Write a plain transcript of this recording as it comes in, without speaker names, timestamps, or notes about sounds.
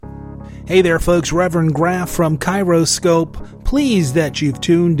Hey there, folks. Reverend Graff from Kairos. Pleased that you've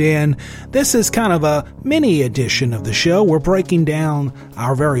tuned in. This is kind of a mini edition of the show. We're breaking down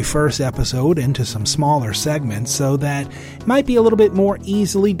our very first episode into some smaller segments so that it might be a little bit more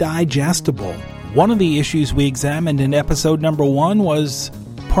easily digestible. One of the issues we examined in episode number 1 was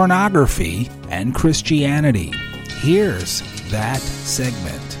pornography and Christianity. Here's that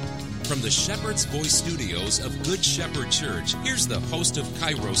segment. From the Shepherd's Voice studios of Good Shepherd Church, here's the host of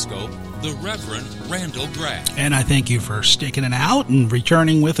Kairoscope, the Reverend Randall Graff. And I thank you for sticking it out and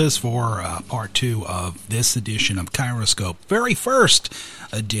returning with us for part 2 of this edition of Kairoscope. Very first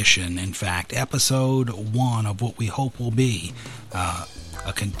edition, in fact, episode 1 of what we hope will be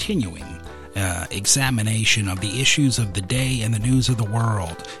a continuing examination of the issues of the day and the news of the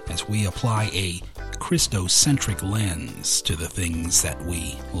world as we apply a Christocentric lens to the things that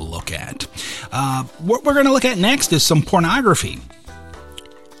we look at. What we're going to look at next is some pornography.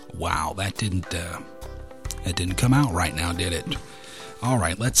 Wow, that didn't come out right now, did it? All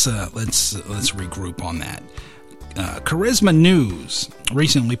right, let's regroup on that. Charisma News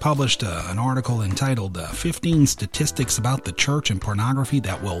recently published an article entitled 15 Statistics About the Church and Pornography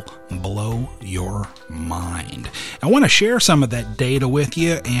That Will Blow Your Mind. I want to share some of that data with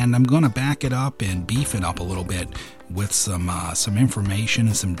you, and I'm going to back it up and beef it up a little bit with some information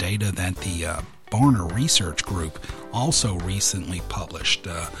and some data that the Barna Research Group also recently published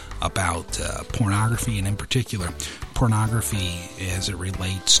about pornography, and in particular pornography as it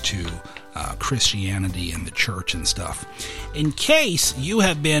relates to Christianity and the church and stuff. In case you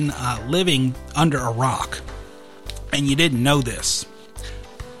have been living under a rock and you didn't know this,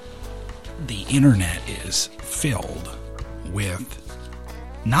 the internet is filled with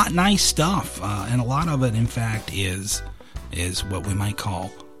not nice stuff, and a lot of it, in fact, is what we might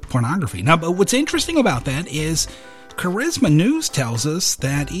call pornography. Now, but what's interesting about that is Charisma News tells us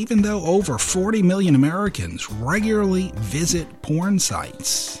that even though over 40 million Americans regularly visit porn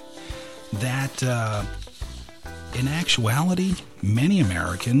sites, that in actuality, many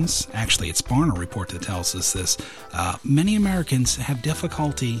Americans, actually it's Barna Report that tells us this, many Americans have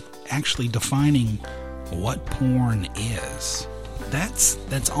difficulty actually defining what porn is.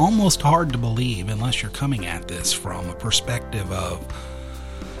 That's almost hard to believe unless you're coming at this from a perspective of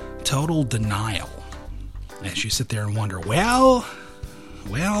total denial. As you sit there and wonder, well,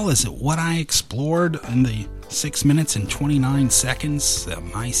 is it what I explored in the 6 minutes and 29 seconds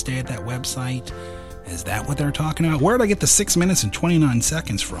my stay at that website? Is that what they're talking about? Where did I get the 6 minutes and 29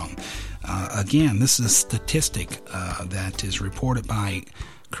 seconds from? Again, this is a statistic that is reported by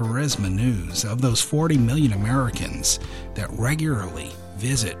Charisma News. Of those 40 million Americans that regularly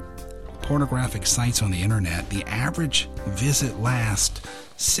visit pornographic sites on the internet, the average visit lasts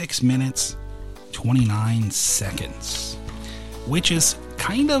 6 minutes, 29 seconds, which is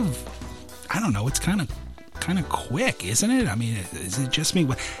kind of, I don't know, it's kind of quick, isn't it? I mean, is it just me?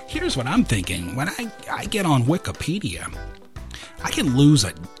 Here's what I'm thinking. When I get on Wikipedia, I can lose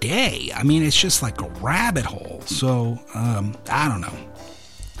a day. I mean, it's just like a rabbit hole. So, I don't know.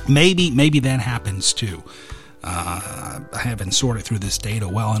 Maybe that happens too. I haven't sorted through this data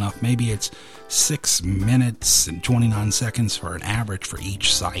well enough. Maybe it's 6 minutes and 29 seconds for an average for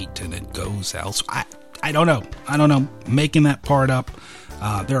each site, and it goes else. I don't know. Making that part up.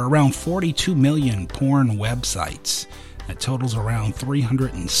 There are around 42 million porn websites. That totals around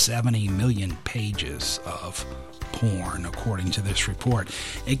 370 million pages of porn, according to this report.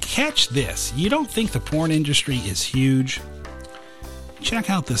 And catch this. You don't think the porn industry is huge?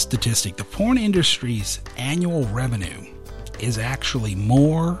 Check out this statistic. The porn industry's annual revenue is actually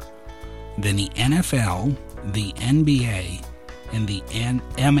more than the NFL, the NBA, and the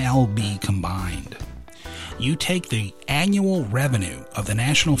MLB combined. You take the annual revenue of the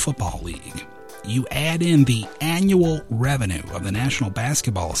National Football League, you add in the annual revenue of the National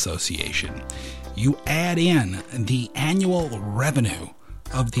Basketball Association, you add in the annual revenue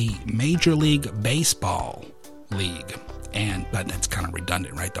of the Major League Baseball League, but that's kind of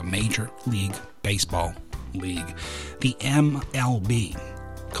redundant, right? The Major League Baseball League, the MLB.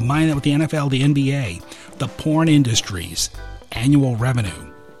 Combine that with the NFL, the NBA, the porn industry's annual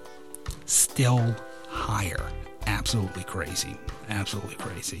revenue, still higher. Absolutely crazy. Absolutely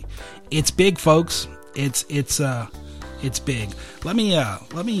crazy. It's big, folks. It's big. Let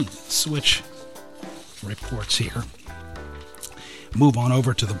me switch reports here. Move on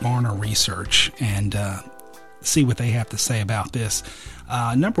over to the Barna Research and see what they have to say about this.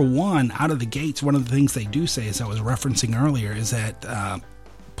 Number one, out of the gates, one of the things they do say, as I was referencing earlier, is that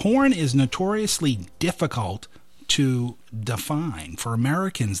porn is notoriously difficult to define. For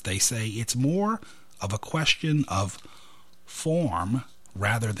Americans, they say it's more of a question of form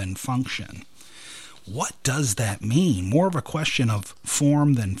rather than function. What does that mean? More of a question of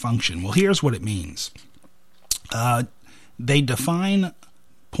form than function. Well, here's what it means. They define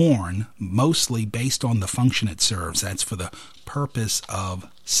porn mostly based on the function it serves. That's for the purpose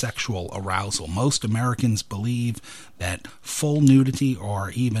of sexual arousal. Most Americans believe that full nudity or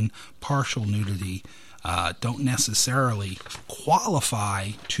even partial nudity don't necessarily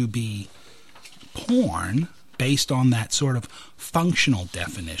qualify to be porn based on that sort of functional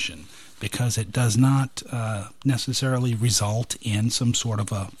definition, because it does not necessarily result in some sort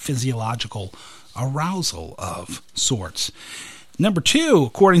of a physiological arousal of sorts. Number two,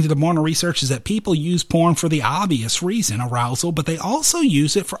 according to the Barna research, is that people use porn for the obvious reason, arousal, but they also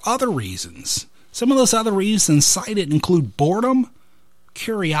use it for other reasons. Some of those other reasons cited include boredom,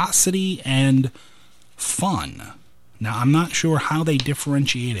 curiosity, and fun. Now, I'm not sure how they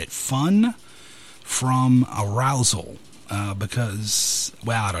differentiate it, fun from arousal, because,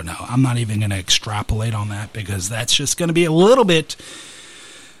 well, I don't know. I'm not even going to extrapolate on that, because that's just going to be a little bit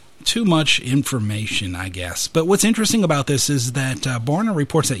too much information, I guess. But what's interesting about this is that Barna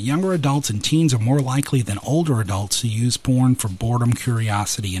reports that younger adults and teens are more likely than older adults to use porn for boredom,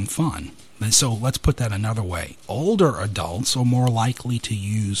 curiosity, and fun. And so let's put that another way. Older adults are more likely to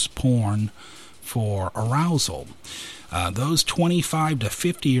use porn for arousal. Those 25 to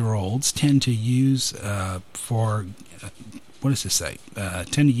 50-year-olds tend to use for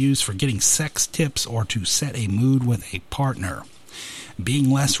getting sex tips or to set a mood with a partner.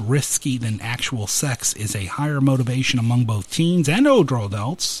 Being less risky than actual sex is a higher motivation among both teens and older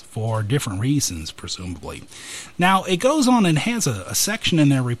adults for different reasons, presumably. Now, it goes on and has a section in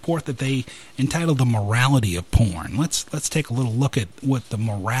their report that they entitled The Morality of Porn. Let's take a little look at what the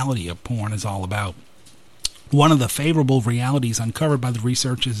morality of porn is all about. One of the favorable realities uncovered by the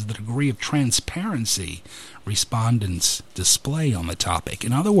research is the degree of transparency respondents display on the topic.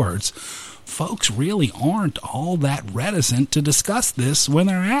 In other words, folks really aren't all that reticent to discuss this when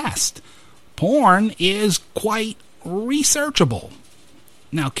they're asked. Porn is quite researchable.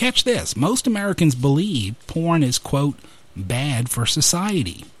 Now, catch this. Most Americans believe porn is, quote, bad for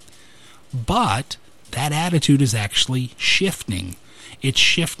society. But that attitude is actually shifting. It's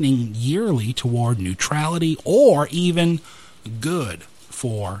shifting yearly toward neutrality or even good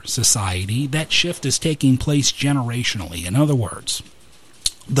for society. That shift is taking place generationally. In other words,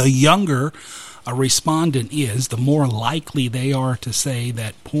 the younger a respondent is, the more likely they are to say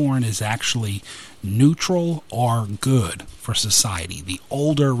that porn is actually neutral or good for society. The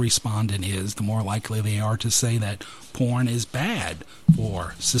older respondent is, the more likely they are to say that porn is bad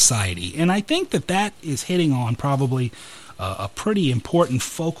for society. And I think that is hitting on probably a pretty important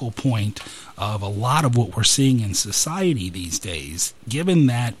focal point of a lot of what we're seeing in society these days, given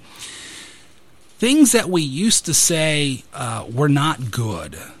that things that we used to say were not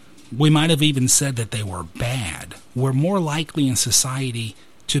good, we might have even said that they were bad, we're more likely in society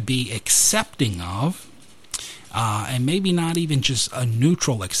to be accepting of, and maybe not even just a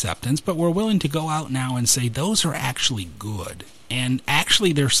neutral acceptance, but we're willing to go out now and say those are actually good. And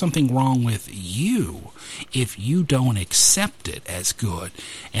actually there's something wrong with you if you don't accept it as good.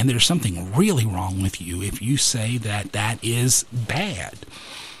 And there's something really wrong with you if you say that is bad.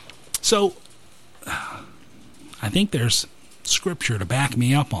 So I think there's scripture to back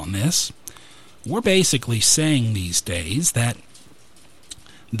me up on this. We're basically saying these days that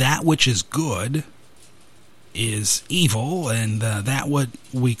which is good is evil, and that what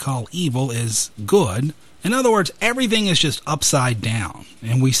we call evil is good. In other words, everything is just upside down,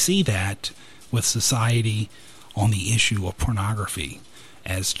 and we see that with society on the issue of pornography,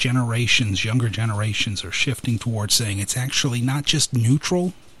 as younger generations are shifting towards saying it's actually not just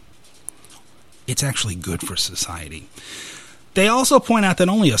neutral, it's actually good for society. They also point out that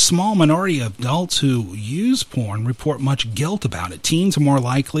only a small minority of adults who use porn report much guilt about it. Teens are more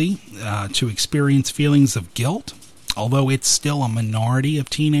likely to experience feelings of guilt, although it's still a minority of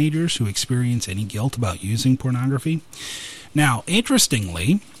teenagers who experience any guilt about using pornography. Now,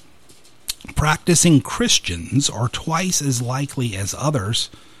 interestingly, practicing Christians are twice as likely as others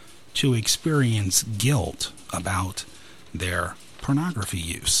to experience guilt about their pornography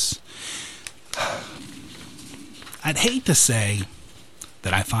use. I'd hate to say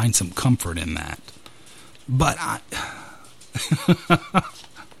that I find some comfort in that, but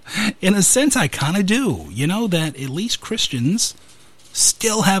in a sense I kind of do. You know, that at least Christians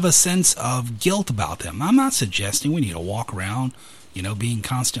still have a sense of guilt about them. I'm not suggesting we need to walk around, being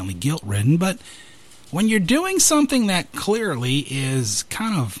constantly guilt-ridden, but when you're doing something that clearly is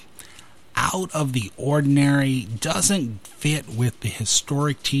kind of out of the ordinary, doesn't fit with the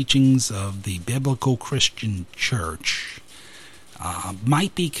historic teachings of the biblical Christian church,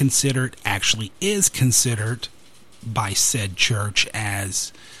 might be considered, actually is considered by said church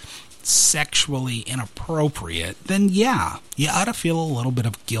as sexually inappropriate, then yeah, you ought to feel a little bit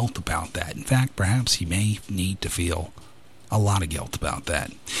of guilt about that. In fact, perhaps you may need to feel a lot of guilt about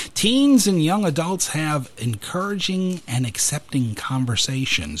that. Teens and young adults have encouraging and accepting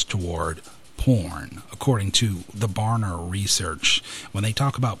conversations toward porn, according to the Barna research. When they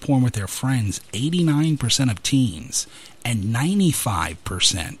talk about porn with their friends, 89% of teens and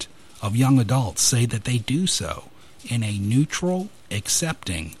 95% of young adults say that they do so in a neutral,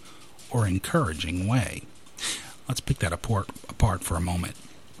 accepting, or encouraging way. Let's pick that apart for a moment.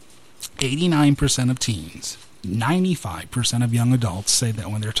 89% of teens, 95% of young adults say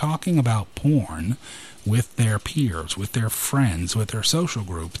that when they're talking about porn with their peers, with their friends, with their social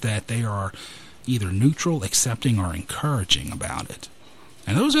group, that they are either neutral, accepting, or encouraging about it.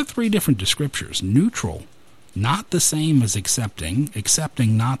 And those are three different descriptors. Neutral, not the same as accepting,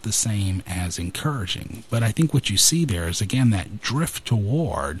 accepting not the same as encouraging. But I think what you see there is, again, that drift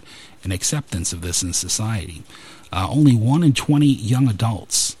toward an acceptance of this in society. Only 1 in 20 young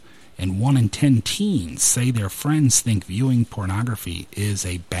adults and 1 in 10 teens say their friends think viewing pornography is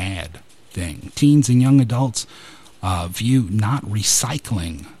a bad thing. Teens and young adults view not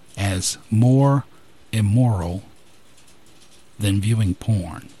recycling as more immoral than viewing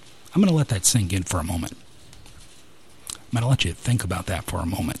porn. I'm going to let that sink in for a moment. I'm going to let you think about that for a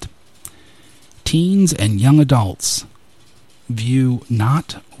moment. Teens and young adults view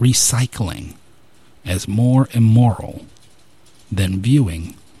not recycling as more immoral than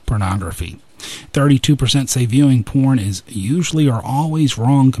viewing pornography. 32% say viewing porn is usually or always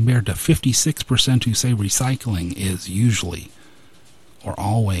wrong, compared to 56% who say recycling is usually or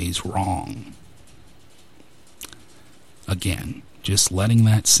always wrong. Again, just letting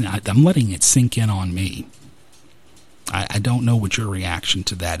that, I'm letting it sink in on me. I don't know what your reaction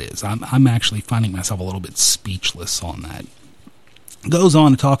to that is. I'm actually finding myself a little bit speechless on that. Goes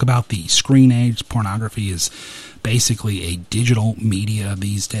on to talk about the screen age. Pornography is basically a digital media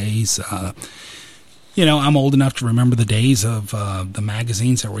these days. I'm old enough to remember the days of the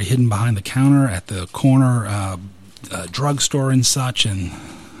magazines that were hidden behind the counter at the corner drugstore and such. And,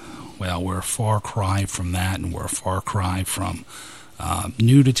 well, we're a far cry from that, and we're a far cry from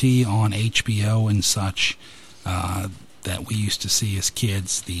nudity on HBO and such. That we used to see as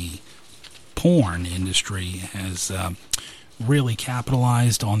kids. The porn industry has really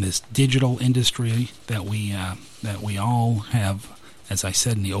capitalized on this digital industry that we all have, as I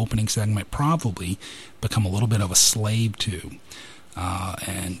said in the opening segment, probably become a little bit of a slave to.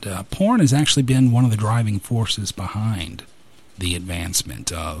 And porn has actually been one of the driving forces behind the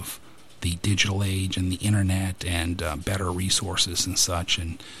advancement of the digital age and the internet and better resources and such.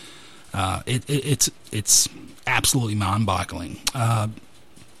 And it's absolutely mind-boggling.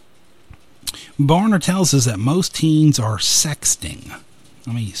 Barna tells us that most teens are sexting.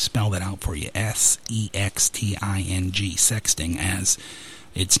 Let me spell that out for you. Sexting, sexting, as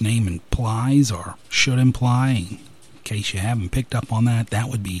its name implies or should imply. In case you haven't picked up on that, that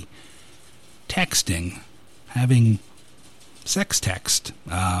would be texting, having sex text.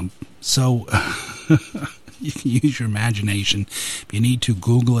 So you can use your imagination. If you need to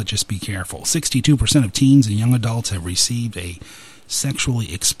Google it, just be careful. 62% of teens and young adults have received a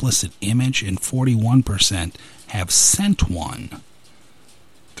sexually explicit image, and 41% have sent one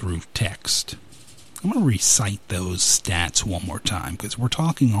through text. I'm going to recite those stats one more time, because we're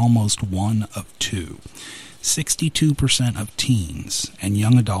talking almost 1 of 2. 62% of teens and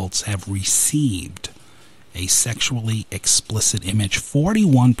young adults have received a sexually explicit image.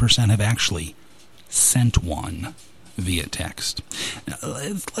 41% have actually sent one via text. Now,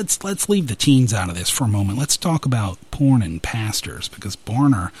 let's leave the teens out of this for a moment. Let's talk about porn and pastors, because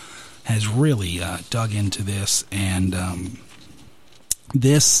Barna has really dug into this, and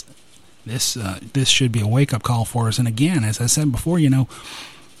this should be a wake-up call for us. And again, as I said before,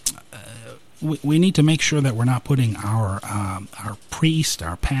 we need to make sure that we're not putting our priests,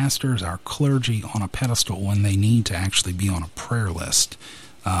 our pastors, our clergy on a pedestal when they need to actually be on a prayer list.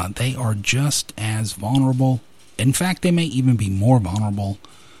 They are just as vulnerable. In fact, they may even be more vulnerable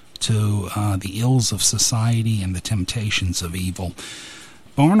to the ills of society and the temptations of evil.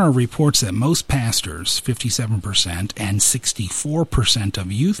 Barna reports that most pastors, 57%, and 64%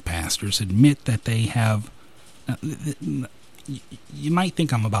 of youth pastors admit that they have, you might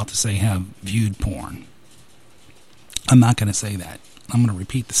think I'm about to say have viewed porn. I'm not going to say that. I'm going to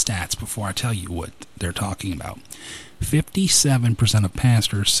repeat the stats before I tell you what they're talking about. 57% of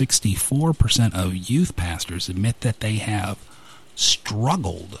pastors, 64% of youth pastors admit that they have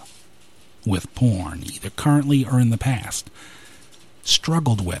struggled with porn, either currently or in the past.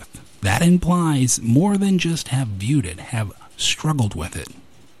 struggled with. That implies more than just have viewed it, have struggled with it.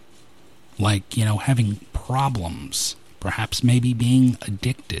 Like, having problems, perhaps maybe being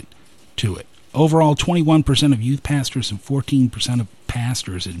addicted to it. Overall, 21% of youth pastors and 14% of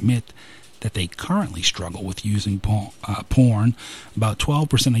pastors admit that they currently struggle with using porn. About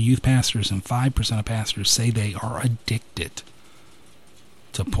 12% of youth pastors and 5% of pastors say they are addicted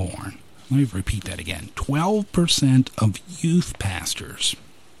to porn. Let me repeat that again. 12% of youth pastors,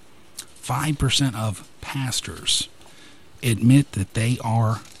 5% of pastors admit that they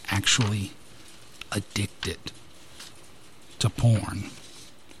are actually addicted to porn.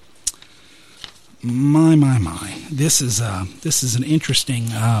 My. This is an interesting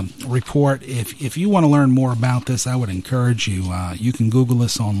report. If you want to learn more about this, I would encourage you. You can Google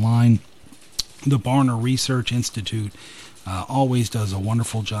this online. The Barna Research Institute always does a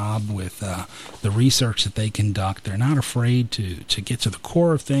wonderful job with the research that they conduct. They're not afraid to get to the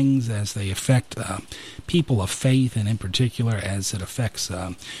core of things as they affect people of faith, and in particular as it affects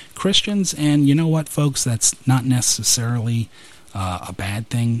Christians. And you know what, folks? That's not necessarily a bad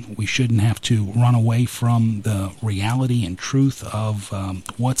thing. We shouldn't have to run away from the reality and truth of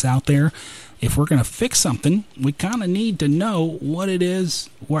what's out there. If we're going to fix something, we kind of need to know what it is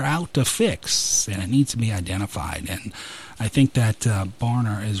we're out to fix, and it needs to be identified. And I think that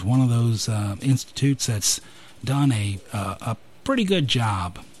Barna is one of those institutes that's done a pretty good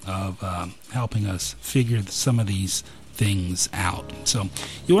job of helping us figure some of these things out. So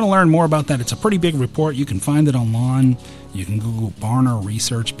you want to learn more about that. It's a pretty big report. You can find it online. You can Google Barna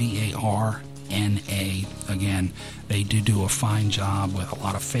Research, Barna. Again, they do a fine job with a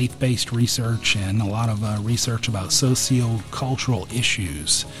lot of faith-based research and a lot of research about socio-cultural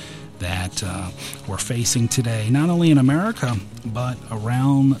issues that we're facing today, not only in America, but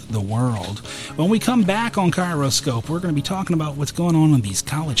around the world. When we come back on Kairoscope, we're going to be talking about what's going on these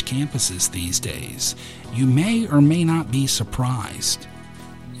college campuses these days. You may or may not be surprised.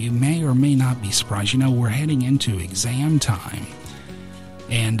 We're heading into exam time.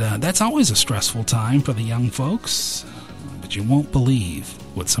 And that's always a stressful time for the young folks. But you won't believe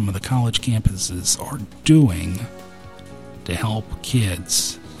what some of the college campuses are doing to help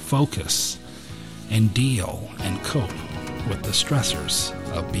kids focus and deal and cope with the stressors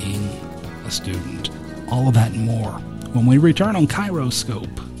of being a student. All of that and more when we return on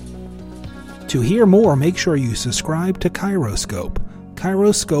Kairoscope. To hear more, make sure you subscribe to Kairoscope,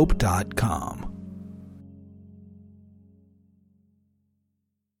 kairoscope.com.